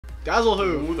Dazzle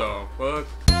who? Who the fuck?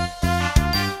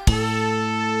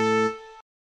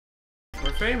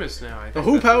 We're famous now, I think. The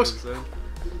hoop house.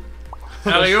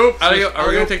 Alley-oop, alley-oop.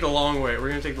 We're gonna take the long way. We're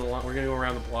gonna go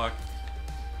around the block.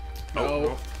 No.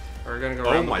 Oh. We're gonna go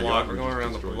around the block. God, We're going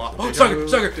around the block. Oh, Oh, sucker!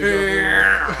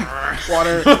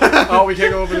 Water. Oh, we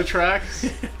can't go over the tracks.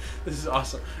 This is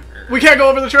awesome. We can't go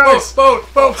over the tracks. Boat!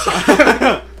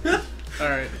 All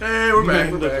right. Hey, we're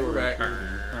back. We're back.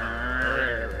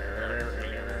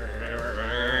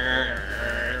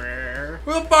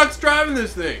 Who the fuck's driving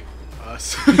this thing?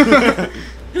 Us.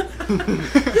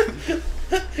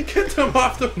 Get them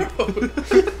off the road.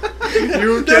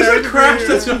 There's a crash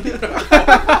that's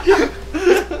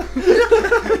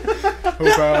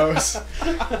Hoop house.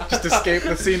 Just escape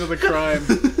the scene of the crime.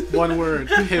 One word.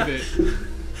 Pivot.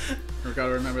 We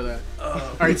gotta remember that.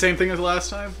 Alright, same thing as last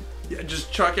time? Yeah,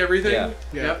 just chuck everything? Yeah.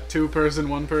 Yep. 2 person,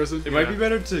 1 person. It might be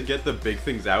better to get the big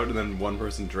things out and then one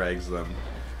person drags them.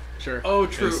 Sure. Oh,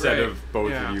 true. Instead right. of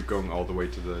both Yeah. of you going all the way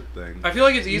to the thing. I feel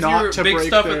like it's easier Not to big break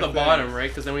stuff their at the thing. bottom, right?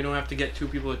 Because then we don't have to get 2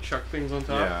 people to chuck things on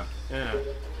top. Yeah. Yeah.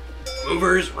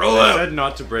 Movers, roll I out! said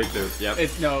not to break their. Yep.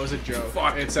 No, it was a joke.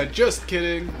 Fuck. It said, just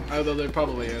kidding. Although there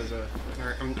probably is a...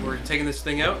 We're taking this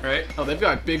thing out, right? Oh, they've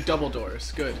got big double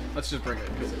doors. Good. Let's just bring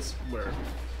it, because it's where...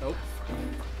 Oh.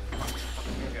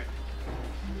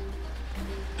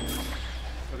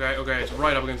 Okay, it's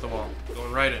right up against the wall.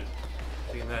 Going right in.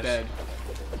 Taking that. Dead.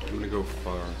 I'm gonna go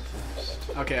far first.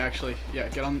 Okay, actually, yeah,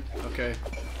 get on... Okay.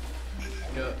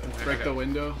 Break the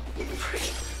window.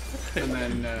 And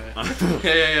then,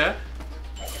 Yeah.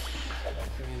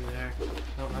 Get in there.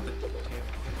 No, not the table.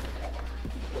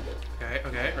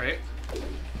 Okay, right.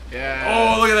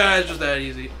 yeah. Oh, look at that! It's just that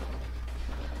easy.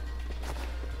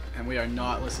 And we are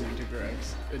not listening to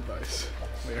Greg's advice.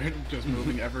 We are just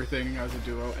moving everything as a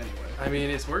duo anyway. I mean,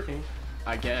 it's working.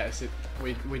 I guess.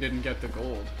 We didn't get the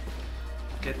gold.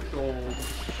 Get the gold.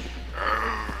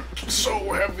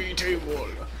 So heavy table.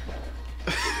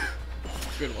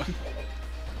 Good one.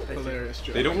 Hilarious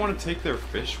joke. They don't want to take their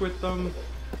fish with them.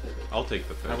 I'll take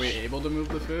the fish. Are we able to move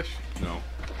the fish? No.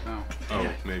 No. Oh,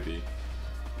 maybe.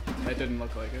 That didn't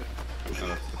look like it. No,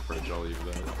 that's the fridge. I'll leave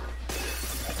that.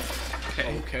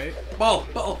 Okay. Ball!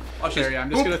 Watch Sure, this. yeah, I'm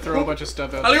just gonna throw a bunch of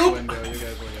stuff out this window. You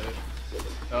guys will get it.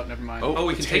 Oh, never mind. Oh,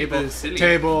 we can take the city.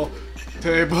 Table.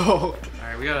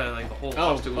 Alright, we gotta, like, the whole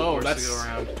obstacle course to go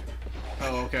around.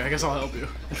 Oh, okay. I guess I'll help you.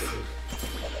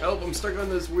 Help, I'm stuck on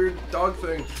this weird dog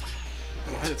thing.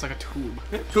 What? It's like a tube.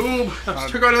 Tube! I'm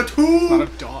stuck on a tube! Not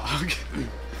a dog.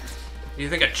 You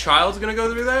think a child's gonna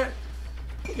go through that?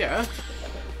 Yeah.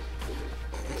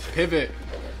 Pivot.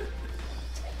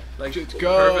 Like, Just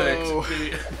go.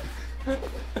 Perfect.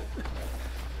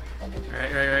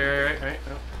 Right.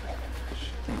 Oh.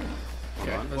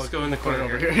 Okay, Let's go in the corner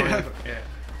over here. here. Yeah.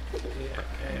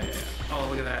 Oh,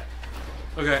 look at that.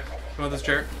 Okay, come on this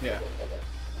chair. Yeah.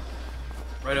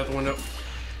 Right out the window.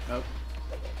 Nope.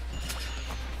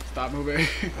 Stop moving.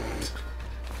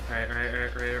 Right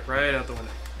out the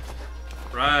window.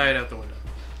 Right out the window.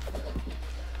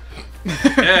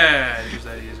 Yeah, it's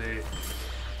that easy.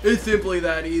 It's simply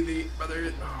that easy,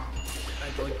 brother. Oh, I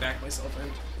have to like back myself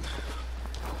in.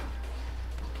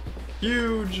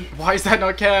 Huge. Why does that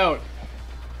not count?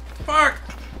 Fuck!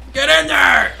 Get in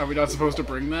there! Are we not supposed to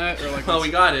bring that? Or like? Oh, we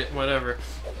got it. Whatever.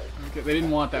 Okay, they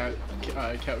didn't want that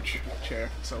couch chair.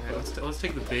 So Yeah, let's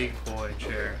take the big boy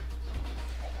chair.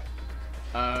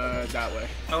 that way.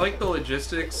 I like the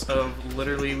logistics of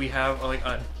literally we have like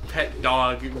a pet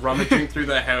dog rummaging through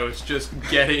the house, just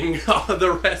getting all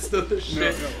the rest of the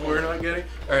shit we're not getting.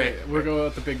 All right, We'll go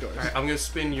out the big doors. all right. I'm gonna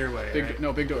spin your way. Big right?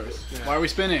 no big doors. Yeah. Why are we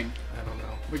spinning? I don't know.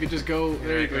 We could just go.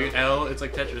 There you go. L. It's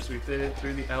like Tetris. We did it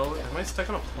through the L. Am I stuck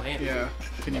on a plant? Yeah.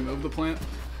 Can you move the plant?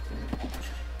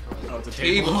 Oh, it's a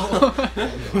Table.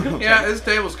 table. Yeah, this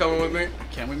table's coming with me.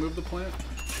 Can we move the plant?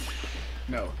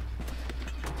 No.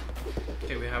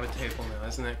 Okay, we have a table now.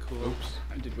 Isn't that cool? Oops.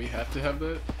 Did we have to have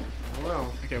that? Oh,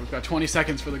 well. Okay, we've got 20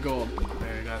 seconds for the gold.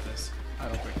 There, we got this. I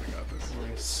don't think we got this.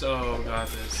 We so got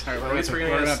this. Alright, At we're least gonna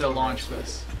get have to silver. launch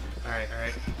this. Alright.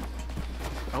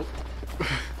 Oh.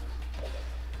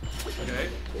 Okay.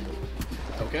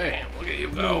 Okay. Damn, look at you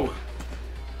go.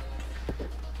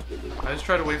 I just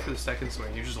try to wait for the second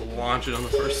swing. You just launch it on the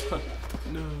first one.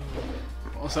 No.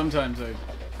 Well, sometimes I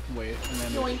wait, and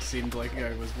then it seemed like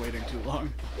I was waiting too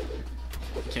long.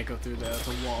 Can't go through that. It's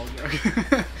a wall,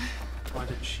 Greg. Want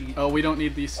to cheat? Oh, we don't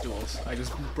need these stools. I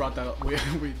just brought that up.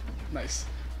 Nice.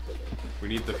 We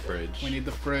need the fridge. We need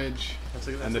the fridge.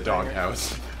 And the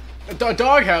doghouse. A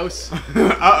doghouse?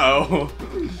 Uh-oh.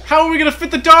 How are we gonna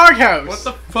fit the doghouse? What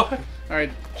the fuck? Alright,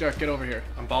 Jack, get over here.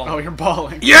 I'm balling. Oh, you're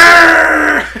balling.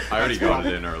 Yeah! I already got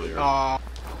it in earlier.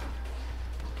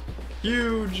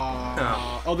 Huge.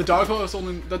 Oh, the doghouse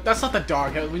only. That's not the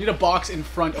doghouse. We need a box in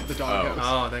front of the doghouse.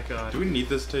 Oh, thank God. Do we need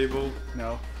this table?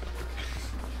 No.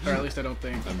 Or at least I don't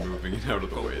think. I'm moving it out of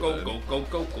the way Go, then. go,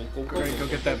 Great, go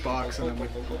get that box, and then we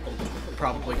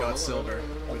probably got silver,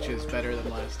 which is better than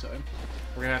last time.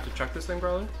 We're gonna have to chuck this thing,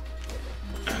 probably.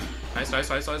 Nice.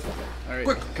 Alright,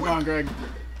 Quick, come on, Greg.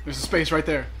 There's a space right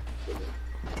there.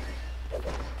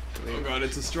 Oh god,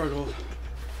 it's a struggle.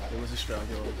 It was a struggle.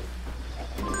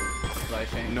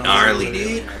 Life ain't Gnarly,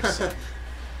 dude. Is that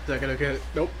gonna get it?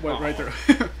 Nope, went right through.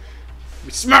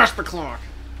 We smashed the clock!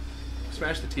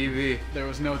 Smash the TV. There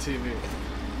was no TV.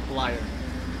 Liar.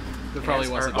 There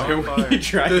probably Ants wasn't. are on Why are we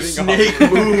driving The snake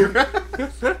off?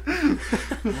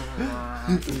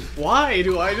 Why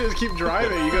do I just keep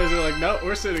driving? You guys are like, no,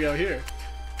 we're sitting out here.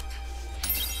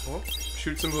 Oh,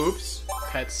 shoot some hoops.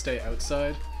 Pets stay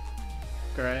outside.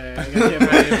 Greg, I can't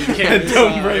believe you can't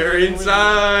Don't break They're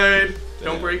inside.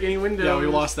 Don't break any windows. Yeah, we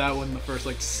lost that one in the first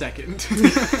like second.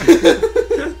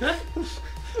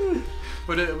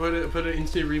 Put an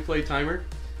instant replay timer.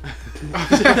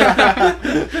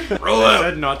 Roll out. I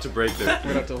said not to break the. We're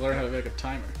gonna have to learn how to make a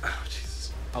timer. Oh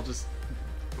Jesus! I'll just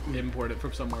import it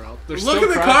from somewhere else. There's Look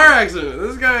still at the traffic. car accident.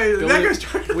 This guy. That guy's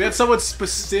trying to. We had someone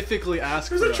specifically ask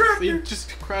There's for a us. tractor. He just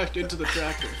crashed into the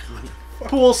tractor.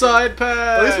 Poolside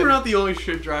pad. At least we're not the only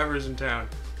shit drivers in town.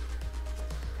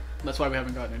 That's why we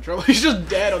haven't gotten in trouble. He's just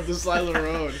dead on the side of the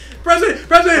road. President!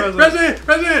 Oh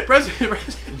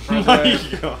my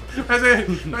god. President!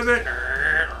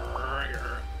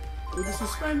 Ooh, the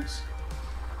suspense.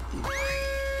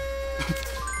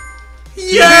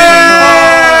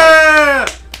 Yeah!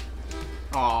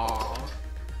 Aww.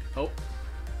 Oh. Oh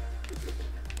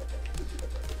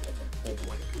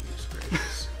my goodness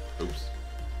gracious. Oops.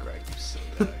 Greg, you so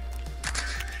die.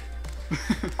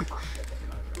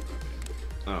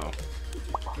 Oh.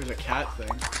 There's a cat thing.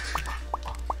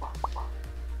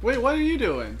 Wait, what are you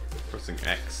doing? Pressing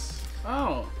X.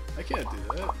 Oh, I can't do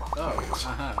that. Oh,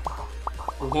 uh-huh.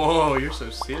 Whoa, you're so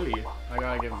silly. I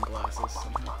gotta give him glasses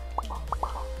somehow.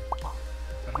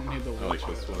 I don't need the I like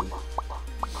watch. this one.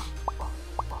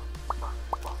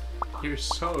 You're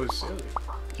so silly.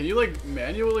 Can you like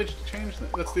manually change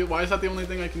that? That's the. Why is that the only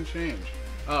thing I can change?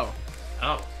 Oh,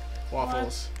 Oh.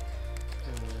 waffles.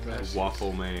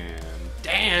 Waffle man.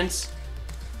 Dance!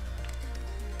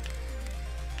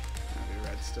 I'll be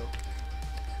red still.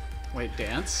 Wait,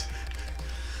 dance?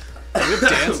 Do we have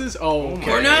dances? Oh,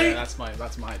 okay. Fortnite? Yeah, that's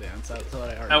my dance. That's what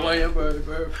I already. How are you,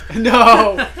 bro?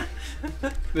 No!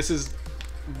 This is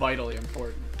vitally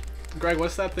important. Greg,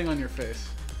 what's that thing on your face?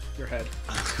 Your head.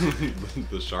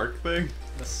 The shark thing?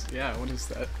 Yeah, what is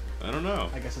that? I don't know.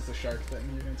 I guess it's a shark thing.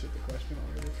 You answered the question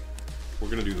already. We're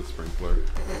gonna do the sprinkler.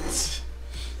 It's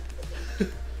a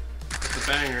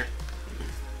banger.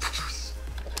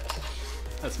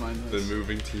 That's mine. The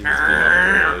moving team's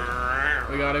behind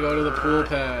We gotta go to the pool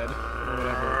pad. Or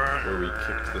whatever. where we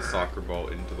kicked the soccer ball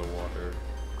into the water.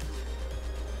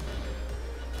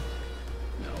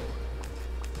 No.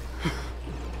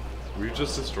 We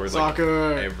just destroyed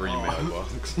Soccer! like every Oh.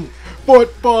 mailbox.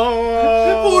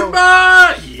 Football!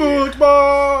 Football!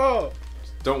 Football!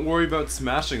 Don't worry about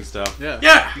smashing stuff. Yeah.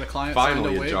 Yeah! The client Finally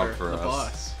signed a a waiver. job for the us.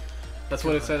 boss. That's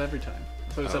what it said every time.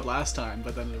 That's what it said Oh. last time,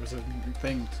 but then there was a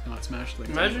thing to not smash things.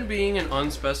 Imagine anyway. being an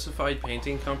unspecified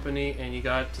painting company and you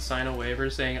got to sign a waiver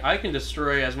saying, I can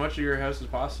destroy as much of your house as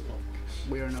possible.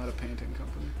 We are not a painting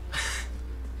company.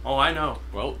 Oh, I know.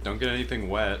 Well, don't get anything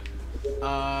wet.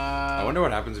 I wonder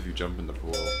what happens if you jump in the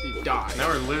pool. You die. Now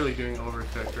we're literally doing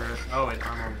overcooked, right? Oh, wait,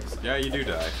 I'm on this side. Yeah, you do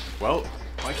die. Well,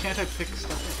 Why can't I pick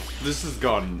stuff this has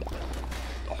gone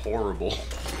horrible. up?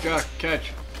 Jack,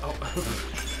 catch. Oh.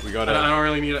 We I gotta. don't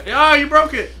really need it. Oh, you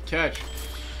broke it! Catch.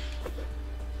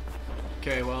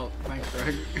 Okay, well, thanks,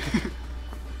 Greg.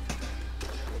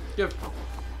 Yep.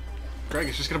 Greg,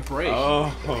 it's just gonna break.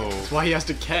 Oh. That's why he has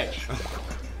to catch.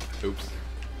 Oops.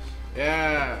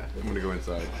 Yeah. I'm gonna go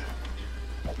inside.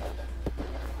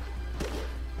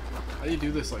 How do you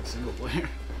do this like single player?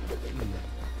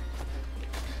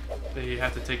 You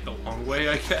have to take the long way,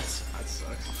 I guess. That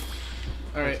sucks.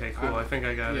 Alright. Okay, cool. I think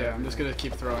I got it. Yeah, I'm just gonna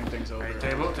keep throwing things over. Alright,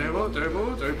 table,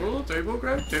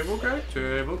 grab,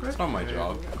 It's not my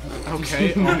job.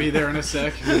 Okay, I'll be there in a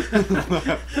sec.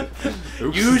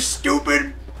 Oops. You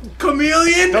stupid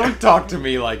chameleon! Don't talk to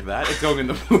me like that. It's going in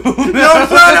the pool. No,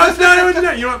 it's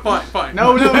not. You know what? Fine.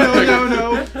 No.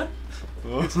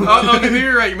 Oh, okay, maybe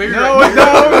you're right. Maybe you're No, right.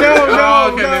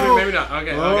 no, okay, no. maybe not.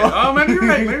 Okay. Oh, maybe you're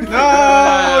right. Maybe you're right.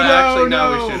 No, Actually,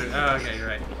 no. we shouldn't. Oh, okay, you're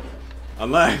right.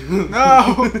 Unless.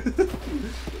 No!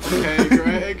 Okay,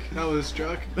 Greg, that was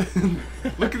Chuck.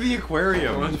 Look at the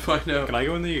aquarium. I want to find out. Can I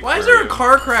go in the aquarium? Why is there a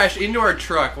car crash into our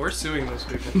truck? We're suing those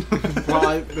people.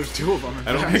 Well, there's two of them.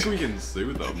 I don't think we can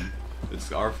sue them.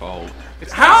 It's our fault.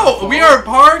 How? We are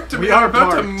parked. We are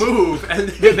about to parked. move, and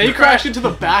They crashed into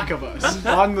the back of us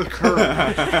on the curb.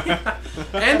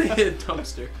 and they hit a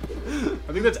dumpster.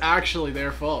 I think that's actually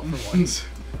their fault for once.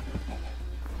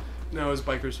 No, it was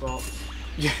biker's fault.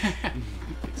 Yeah.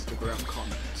 Instagram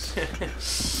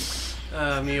comments.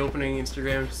 Me opening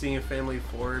Instagram, seeing a family of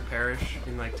 4 perish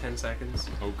in like 10 seconds.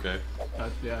 Okay.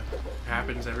 Yeah.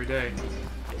 Happens every day.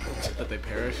 That they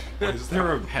perish. Is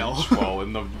there a Hell. beach wall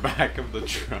in the back of the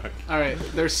truck? Alright,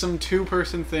 there's some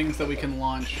 2-person things that we can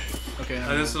launch. Okay.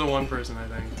 This is a 1 person, I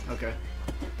think. Okay.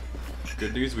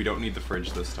 Good news, we don't need the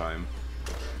fridge this time.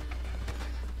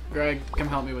 Greg, come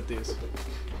help me with these.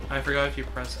 I forgot if you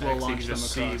press We'll X, you launch can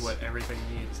just them see across. what everything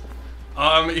needs.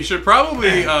 You should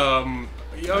probably, yeah,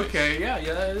 okay, yeah,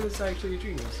 that's actually a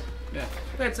genius. Yeah.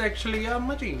 That's actually, a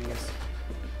genius.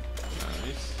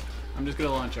 Nice. I'm just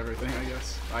gonna launch everything, I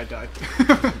guess. I died.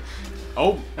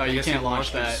 Oh! No, you guess can't you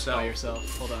launch launched that yourself. by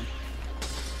yourself. Hold on.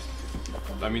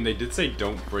 I mean, they did say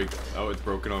don't break. Oh, it's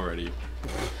broken already.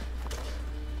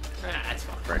 That's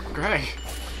fine. Greg!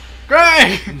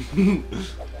 Greg!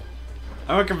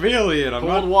 I'm a chameleon. I'm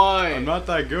Hold not. Y. I'm not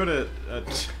that good at.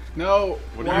 No.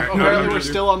 What Well, are you- apparently no, we're dude.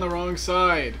 still on the wrong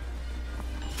side.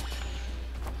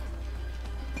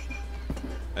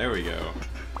 There we go.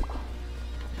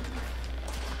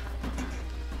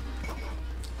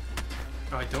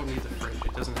 Oh, I don't need the fridge.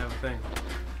 It doesn't have a thing.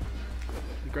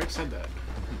 Greg said that.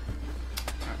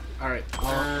 Alright.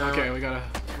 Okay,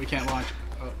 we can't launch.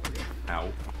 Oh, okay. Ow.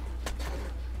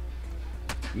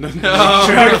 No,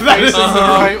 That is the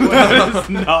right way. that is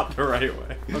not the right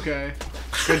way. Okay.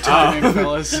 Good timing,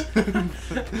 fellas.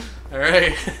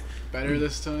 Alright. Better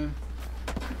this time.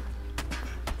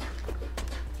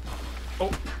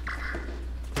 Oh.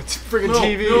 It's friggin' No,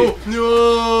 TV.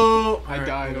 no! I Alright,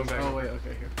 died. go back. Oh wait,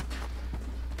 okay, here.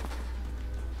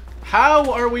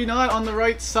 How are we not on the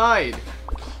right side?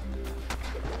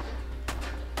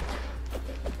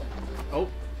 Oh,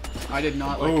 I did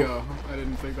not let Oh. go. I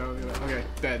didn't think that was gonna. Okay,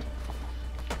 dead.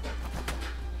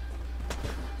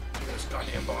 This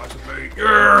goddamn box of meat.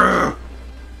 Yeah!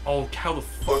 Oh, how the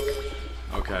fuck?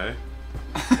 Okay.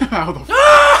 How the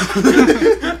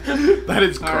That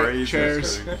is All right, crazy.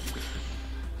 cheers.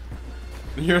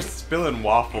 You're spilling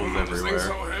waffles This thing's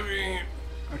so everywhere. heavy.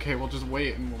 Okay, we'll just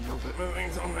wait and we'll move it. This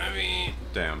thing's so heavy.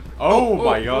 Damn. Oh,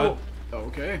 my god.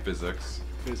 Okay. Physics.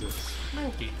 Physics.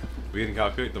 Monkey. We can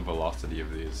calculate the velocity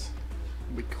of these.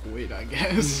 We quit, I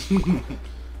guess.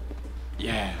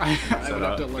 Yeah. I would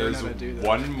have to learn how to do that.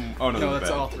 One. Oh no, No, there's a that's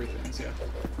bed. all 3 things, yeah.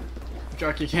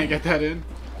 Jock, you can't get that in?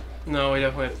 No, we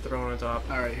definitely have to throw it on top.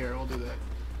 Alright, here, we'll do that.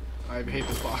 I hate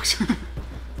this box.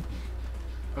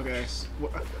 Okay.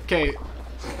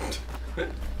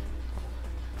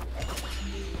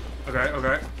 Okay.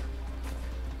 Okay.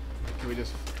 Can we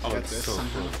just Oh, get it's this so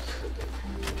somehow? close.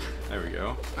 There we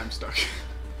go. I'm stuck.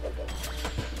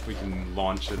 We can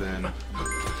launch it in.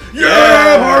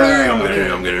 Yeah, party! I'm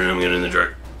Okay. getting in the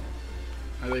truck.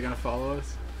 Are they gonna follow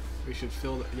us? We should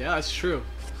fill the... Yeah, that's true.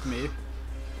 Me.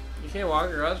 You can't walk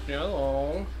across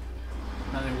yellow.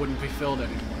 Now they wouldn't be filled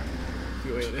anymore.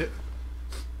 You ate it.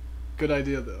 Good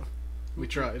idea, though. We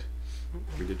tried.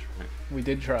 We did try. We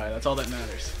did try. That's all that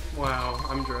matters. Wow,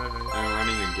 I'm driving. I'm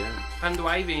running again. I'm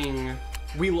driving.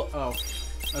 Oh.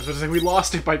 I was gonna say, we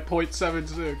lost it by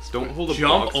 0.76. Don't but hold a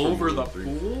Jump box for over more the than 3.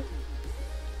 pool?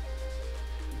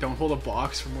 Don't hold a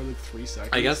box for more than 3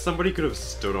 seconds. I guess somebody could have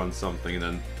stood on something and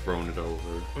then thrown it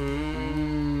over.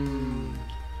 Mm.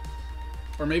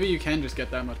 Or maybe you can just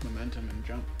get that much momentum and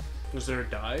jump. Was there a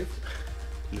dive?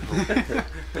 No.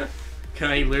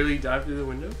 Can I literally dive through the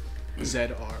window?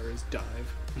 ZR is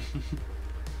dive.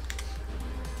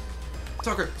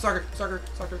 Soccer.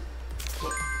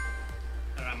 Look.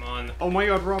 And I'm on. Oh my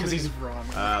god, Robin. Because he's wrong.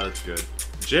 Ah, that's good.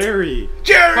 Jerry!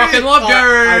 Jerry! Fucking love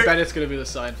Jerry! I bet it's gonna be the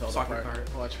Seinfeld Soccer apartment.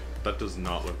 cart. Watch. That does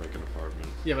not look like an apartment.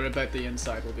 Yeah, but I bet the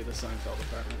inside will be the Seinfeld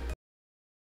apartment.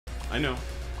 I know.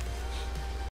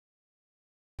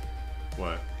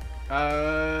 What?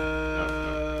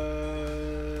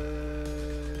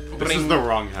 This is the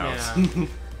wrong house.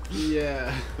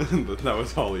 Yeah. That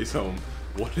was Holly's home.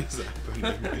 What is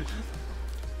happening?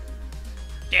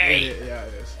 Yeah,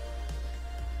 it is.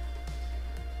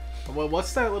 Well,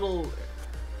 what's that little...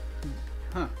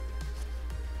 Huh.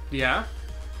 Yeah?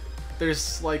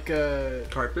 There's like a...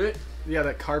 Carpet? Yeah,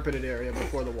 that carpeted area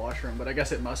before the washroom, but I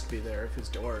guess it must be there if his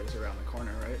door is around the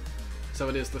corner, right? So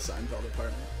it is the Seinfeld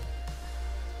apartment.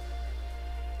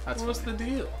 That's What's funny. the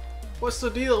deal? What's the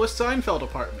deal with Seinfeld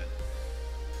apartment?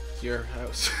 Your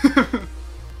house.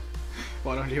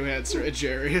 Why don't you answer it,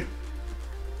 Jerry?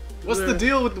 What's the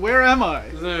deal with where am I?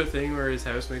 Isn't there a thing where his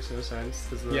house makes no sense?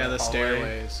 Yeah, the hallway.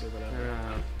 stairways or whatever.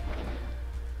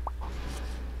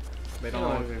 They don't Oh,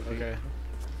 like okay.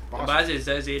 The buzz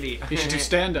says idiot. You should do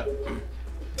stand up.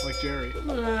 Like Jerry. What's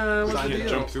You the can't deal?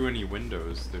 jump through any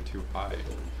windows, they're too high.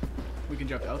 We can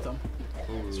jump out them.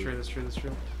 That's true, that's true, that's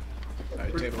true.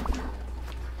 Alright, table.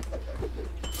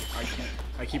 I can't.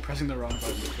 I keep pressing the wrong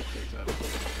button to pick things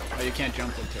up. Oh, you can't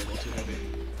jump with table, too heavy.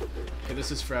 Okay,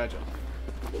 this is fragile.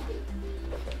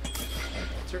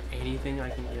 Is there anything I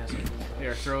can... Yes, I can.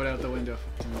 Here, throw it out the window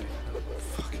to me.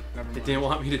 Fuck. Never mind. It didn't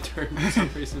want me to turn for some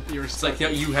reason. You were It's stuck. like, no,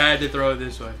 you had to throw it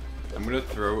this way. I'm gonna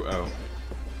throw. Oh,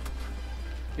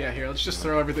 Yeah, here, let's just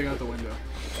throw everything out the window.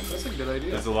 That's a good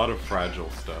idea. there's a lot of fragile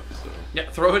stuff, so. Yeah,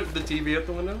 throw it, the TV out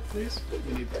the window, please.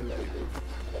 We need 2 people.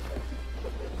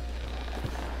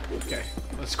 Okay,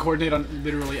 let's coordinate on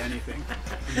literally anything.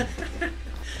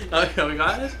 Okay, we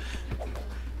got this?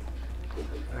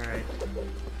 Alright.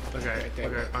 Okay,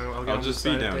 table. okay. I'll get I'll on just the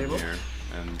be side of down the table. here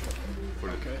and put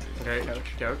it. Okay. Okay,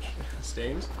 couch.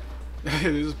 Stains. This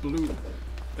is blue.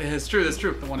 Yeah, it's true, that's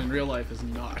true. The one in real life is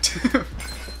not.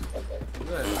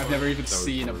 I've never even was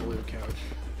seen a blue. blue couch.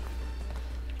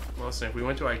 Well, listen, if we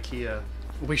went to IKEA,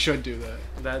 We should do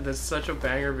that. that's such a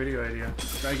banger video idea.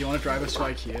 Greg, you want to drive us to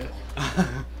IKEA?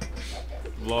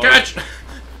 Vlog. Catch!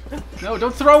 No,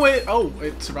 don't throw it! Oh,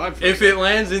 it survived. If it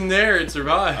lands in there, it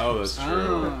survives. Oh, that's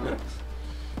true. Ah.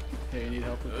 Hey, you need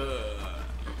help with that?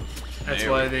 That's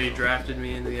There why we they go. drafted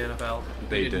me in the NFL.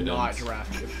 They did didn't. not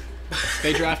draft you.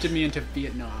 They drafted me into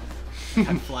Vietnam.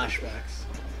 Had flashbacks.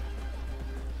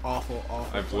 Awful,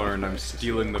 awful. I've learned I'm flashbacks.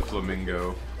 stealing the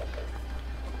flamingo.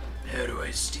 How do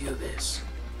I steal this?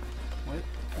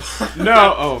 What?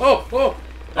 No! Oh! Oh!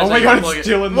 Oh my god, it's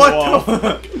stealing the What wall!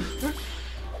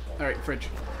 Alright, fridge.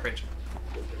 Fridge.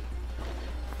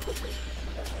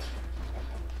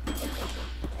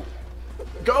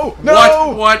 Go!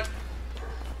 No! What?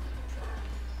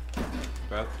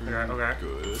 Bathroom, Okay.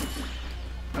 good.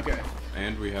 Okay.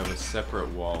 And we have a separate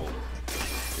wall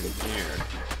in here.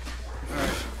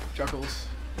 Alright. Juggles.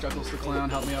 Juggles the clown,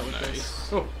 help me out with this.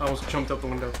 Nice. Oh, I almost jumped out the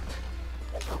window.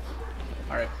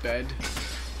 Alright, bed.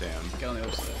 Damn. Get on the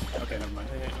other side. Okay, never mind.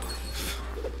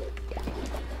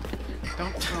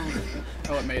 Don't throw it.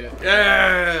 Oh, it made it.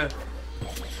 Yeah!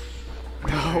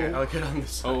 Okay, No. I'll get on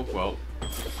this. Oh, well.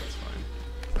 That's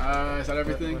fine. Is that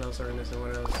everything? What else are we missing?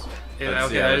 What else? Yeah, That's-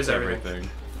 okay, yeah, that that's is everything.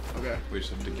 Okay. We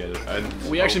just have to get it. And,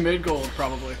 We actually made gold,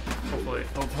 probably. Hopefully.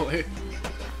 Hopefully.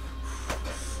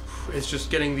 It's just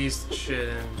getting these shit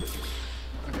in.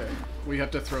 Okay. We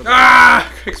have to throw the,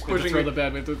 Ah! Crick's we have to pushing throw me. the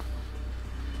bed. We have to...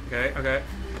 Okay, okay.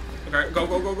 Okay, go,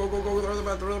 throw the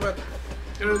bed, throw the bed.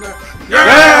 Get in there.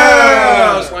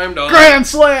 Yeah! Slam dunk. Grand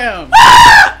slam!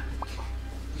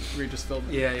 We just filled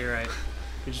it. Yeah, you're right.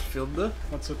 You just filled the...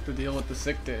 What's with the deal with the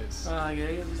sick days? Yeah,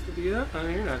 just to do that? Oh,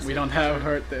 you're not We sick. don't have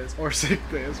hurt days or sick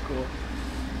days. Cool.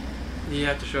 You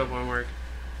have to show up on work.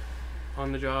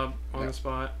 On the job, on Yeah. the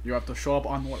spot. You have to show up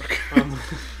on work.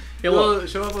 Hey, look,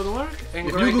 show up on work, and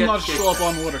If Greg you do not gets kicked. show up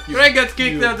on work, you... Greg gets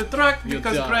kicked you- out of the truck you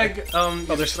because die. Greg, Oh,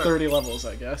 there's is stuck. 30 levels,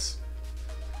 I guess.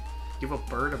 Give a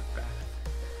bird a bath.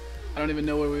 I don't even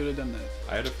know where we would have done that.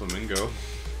 I had a flamingo.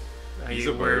 He's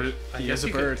You a were- bird. I He guess is a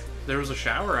you could- bird. There was a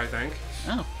shower, I think.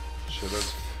 Oh. Should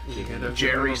have. You could have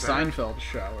Jerry given him a bath. Seinfeld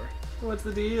shower. What's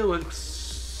the deal with...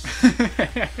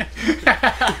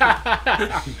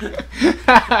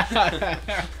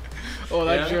 Oh,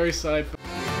 that Yeah? Jerry Seinfeld.